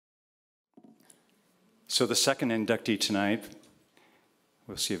So the second inductee tonight,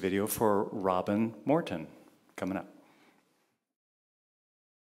 we'll see a video for Robin Morton coming up.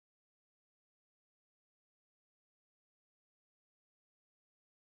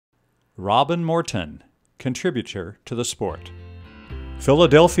 Robin Morton, contributor to the sport.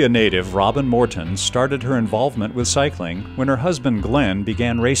 Philadelphia native Robin Morton started her involvement with cycling when her husband Glenn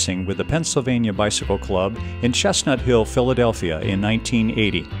began racing with the Pennsylvania Bicycle Club in Chestnut Hill, Philadelphia in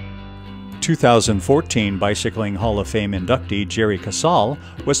 1980. 2014 Bicycling Hall of Fame inductee Jerry Casale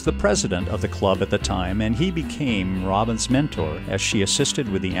was the president of the club at the time, and he became Robin's mentor as she assisted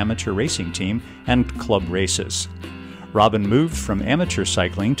with the amateur racing team and club races. Robin moved from amateur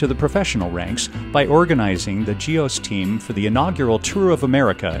cycling to the professional ranks by organizing the USBHOF team for the inaugural Tour of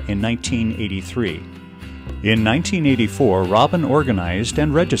America in 1983. In 1984, Robin organized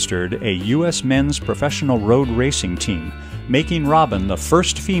and registered a U.S. men's professional road racing team, making Robin the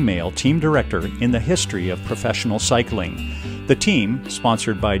first female team director in the history of professional cycling. The team,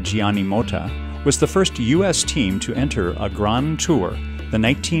 sponsored by Gianni Motta, was the first U.S. team to enter a Grand Tour, the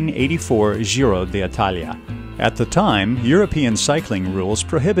 1984 Giro d'Italia. At the time, European cycling rules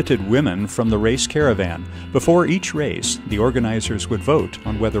prohibited women from the race caravan. Before each race, the organizers would vote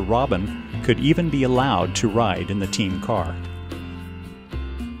on whether Robin could even be allowed to ride in the team car.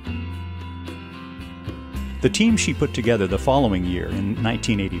 The team she put together the following year, in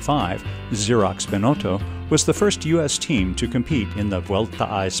 1985, Xerox Benotto, was the first U.S. team to compete in the Vuelta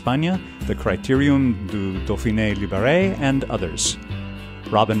a España, the Criterium du Dauphiné Libéré, and others.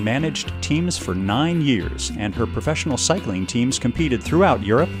 Robin managed teams for 9 years, and her professional cycling teams competed throughout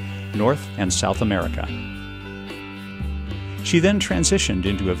Europe, North and South America. She then transitioned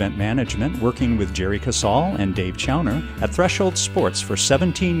into event management, working with Jerry Casale and Dave Chowner at Threshold Sports for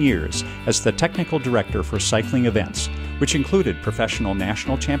 17 years as the technical director for cycling events, which included professional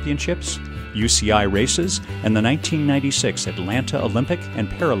national championships, UCI races, and the 1996 Atlanta Olympic and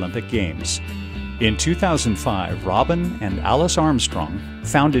Paralympic Games. In 2005, Robin and Alice Armstrong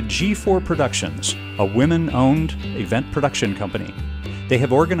founded G4 Productions, a women-owned event production company. They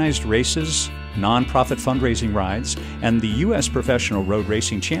have organized races, non-profit fundraising rides, and the U.S. Professional Road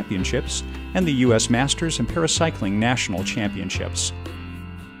Racing Championships and the U.S. Masters and Paracycling National Championships.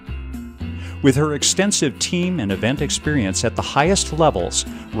 With her extensive team and event experience at the highest levels,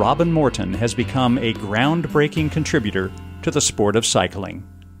 Robin Morton has become a groundbreaking contributor to the sport of cycling.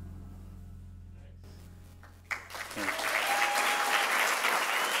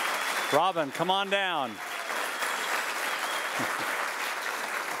 Robin, come on down.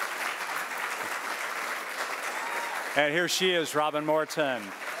 And here she is, Robin Morton.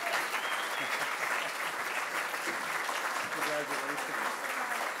 Congratulations.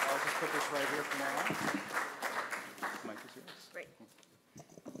 I'll just put this right here for now. Mike is yours. Great.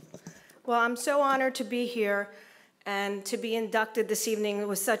 Well, I'm so honored to be here and to be inducted this evening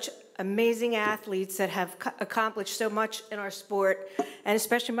with such amazing athletes that have accomplished so much in our sport, and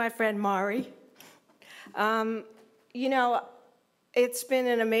especially my friend Mari. You know, it's been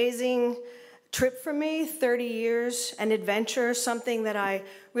an amazing trip for me, 30 years, an adventure, something that I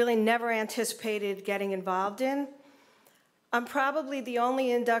really never anticipated getting involved in. I'm probably the only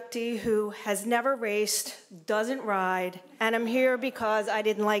inductee who has never raced, doesn't ride, and I'm here because I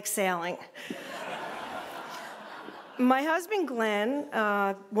didn't like sailing. My husband, Glenn,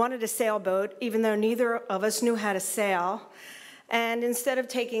 wanted a sailboat, even though neither of us knew how to sail. And instead of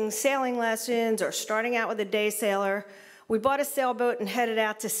taking sailing lessons or starting out with a day sailor, we bought a sailboat and headed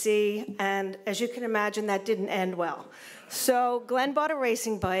out to sea, and as you can imagine, that didn't end well. So Glenn bought a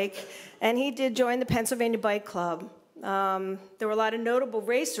racing bike, and he did join the Pennsylvania Bike Club. There were a lot of notable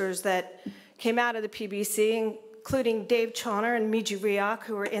racers that came out of the PBC, including Dave Chowner and Miji Riak,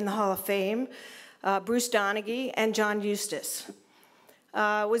 who were in the Hall of Fame, Bruce Donaghy, and John Eustace.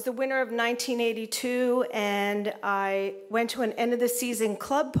 Was the winner of 1982, and I went to an end-of-the-season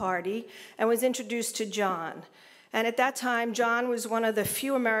club party and was introduced to John. And at that time, John was one of the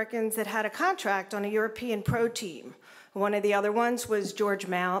few Americans that had a contract on a European pro team. One of the other ones was George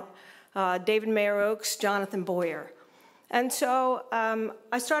Mount, David Mayer Oakes, Jonathan Boyer. And so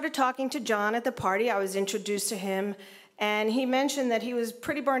I started talking to John at the party. I was introduced to him, and he mentioned that he was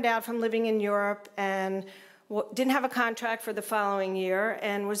pretty burned out from living in Europe and didn't have a contract for the following year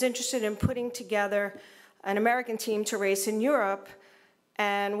and was interested in putting together an American team to race in Europe,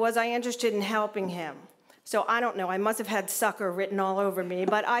 and was I interested in helping him? So I don't know, I must have had sucker written all over me,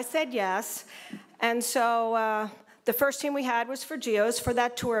 but I said yes. And so the first team we had was for GEOS for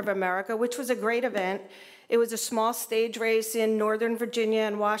that Tour of America, which was a great event. It was a small stage race in Northern Virginia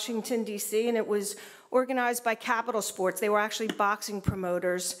and Washington, D.C., and it was organized by Capital Sports. They were actually boxing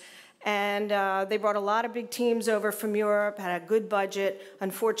promoters. And they brought a lot of big teams over from Europe, had a good budget.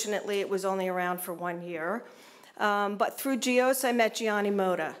 Unfortunately, it was only around for 1 year. But through GEOS, I met Gianni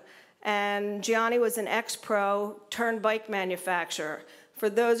Motta. And Gianni was an ex-pro turned bike manufacturer. For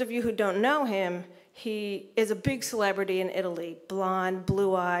those of you who don't know him, he is a big celebrity in Italy, blonde,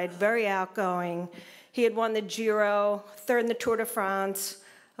 blue-eyed, very outgoing. He had won the Giro, third in the Tour de France,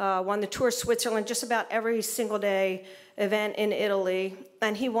 won the Tour of Switzerland, just about every single day event in Italy.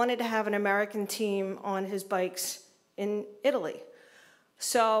 And he wanted to have an American team on his bikes in Italy.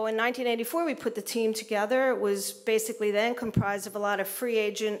 So in 1984, we put the team together. It was basically then comprised of a lot of free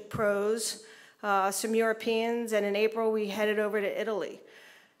agent pros, some Europeans, and in April, we headed over to Italy.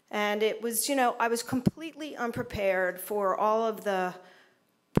 And it was, you know, I was completely unprepared for all of the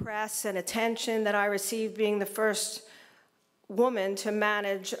press and attention that I received being the first woman to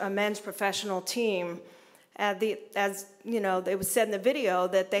manage a men's professional team. As you know, it was said in the video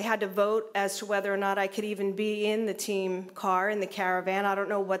that they had to vote as to whether or not I could even be in the team car, in the caravan. I don't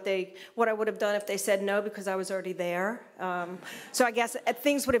know what I would have done if they said no, because I was already there. So I guess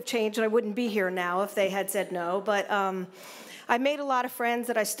things would have changed and I wouldn't be here now if they had said no. But I made a lot of friends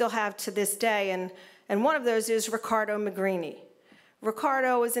that I still have to this day, and one of those is Riccardo Magrini.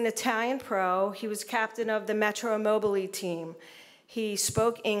 Riccardo was an Italian pro. He was captain of the Metro Mobili team. He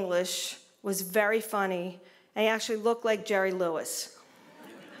spoke English, was very funny, and he actually looked like Jerry Lewis.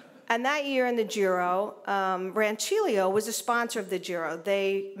 And that year in the Giro, Rancilio was a sponsor of the Giro.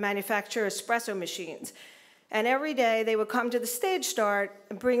 They manufacture espresso machines. And every day they would come to the stage start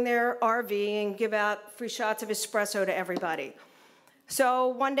and bring their RV and give out free shots of espresso to everybody. So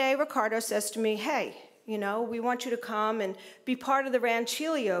one day Riccardo says to me, hey, you know, we want you to come and be part of the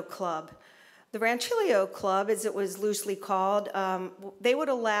Rancilio Club. The Rancilio Club, as it was loosely called, they would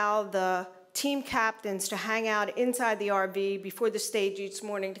allow the team captains to hang out inside the RV before the stage each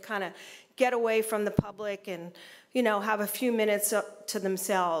morning to kind of get away from the public and, you know, have a few minutes up to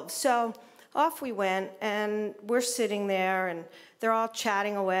themselves. So off we went, and we're sitting there, and they're all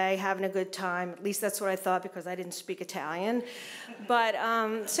chatting away, having a good time. At least that's what I thought, because I didn't speak Italian. But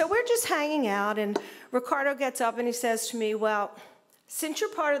so we're just hanging out, and Riccardo gets up and he says to me, well, since you're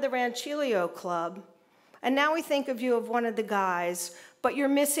part of the Rancilio Club, and now we think of you as one of the guys, but you're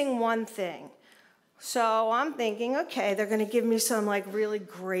missing one thing. So I'm thinking, okay, they're going to give me some like really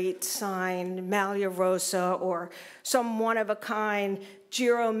great signed Maglia Rosa or some one-of-a-kind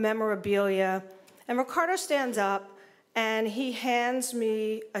Giro memorabilia. And Riccardo stands up and he hands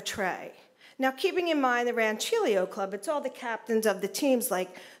me a tray. Now, keeping in mind the Rancilio Club, it's all the captains of the teams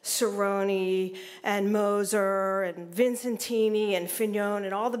like Cerrone and Moser and Vincentini and Fignon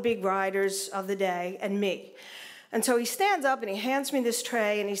and all the big riders of the day, and me. And so he stands up and he hands me this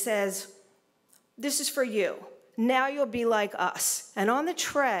tray and he says, this is for you. Now you'll be like us. And on the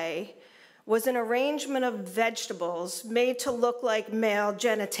tray was an arrangement of vegetables made to look like male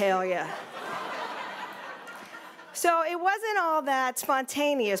genitalia. So it wasn't all that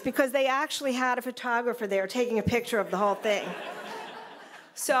spontaneous, because they actually had a photographer there taking a picture of the whole thing.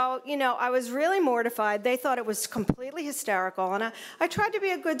 So, you know, I was really mortified. They thought it was completely hysterical, and I tried to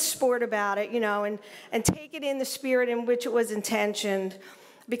be a good sport about it, you know, and take it in the spirit in which it was intentioned,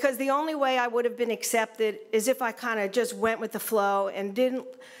 because the only way I would have been accepted is if I kind of just went with the flow and didn't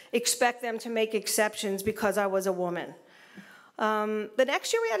expect them to make exceptions because I was a woman. The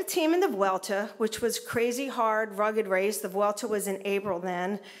next year we had a team in the Vuelta, which was crazy, hard, rugged race. The Vuelta was in April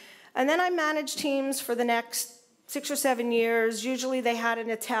then. And then I managed teams for the next 6 or 7 years. Usually they had an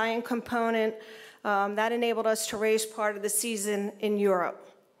Italian component that enabled us to race part of the season in Europe.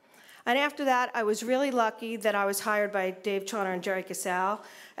 And after that, I was really lucky that I was hired by Dave Chauner and Jerry Casal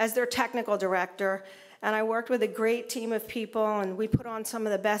as their technical director. And I worked with a great team of people, and we put on some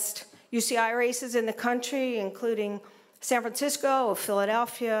of the best UCI races in the country, including San Francisco,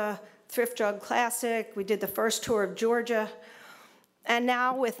 Philadelphia, Thrift Drug Classic. We did the first tour of Georgia. And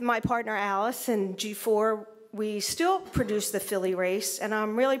now with my partner Alice and G4, we still produce the Philly race. And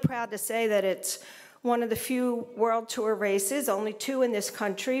I'm really proud to say that it's one of the few World Tour races, only 2 in this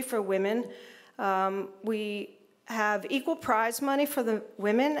country for women. We have equal prize money for the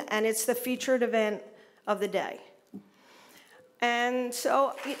women, and it's the featured event of the day. And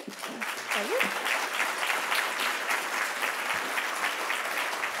so,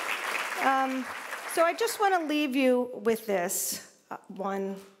 so I just want to leave you with this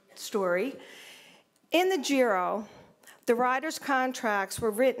one story. In the Giro, the riders' contracts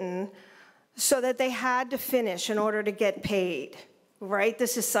were written so that they had to finish in order to get paid, right?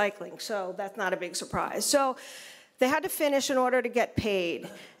 This is cycling, so that's not a big surprise. So they had to finish in order to get paid,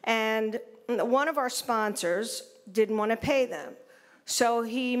 and one of our sponsors didn't want to pay them. So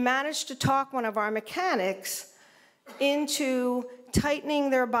he managed to talk one of our mechanics into tightening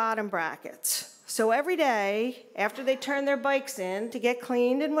their bottom brackets. So every day, after they turned their bikes in to get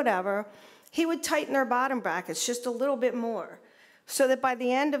cleaned and whatever, he would tighten their bottom brackets just a little bit more. So that by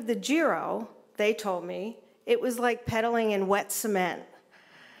the end of the Giro, they told me, it was like pedaling in wet cement.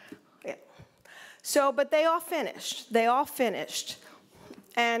 Yeah. So, but they all finished. They all finished.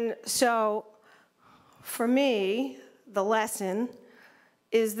 And so, for me, the lesson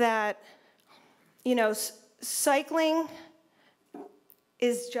is that, you know, cycling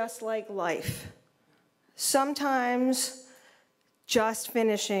is just like life. Sometimes just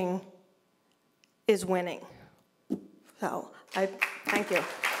finishing is winning. So, I thank you.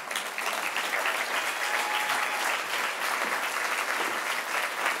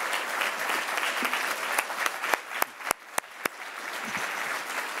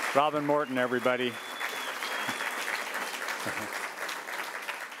 Robin Morton, everybody.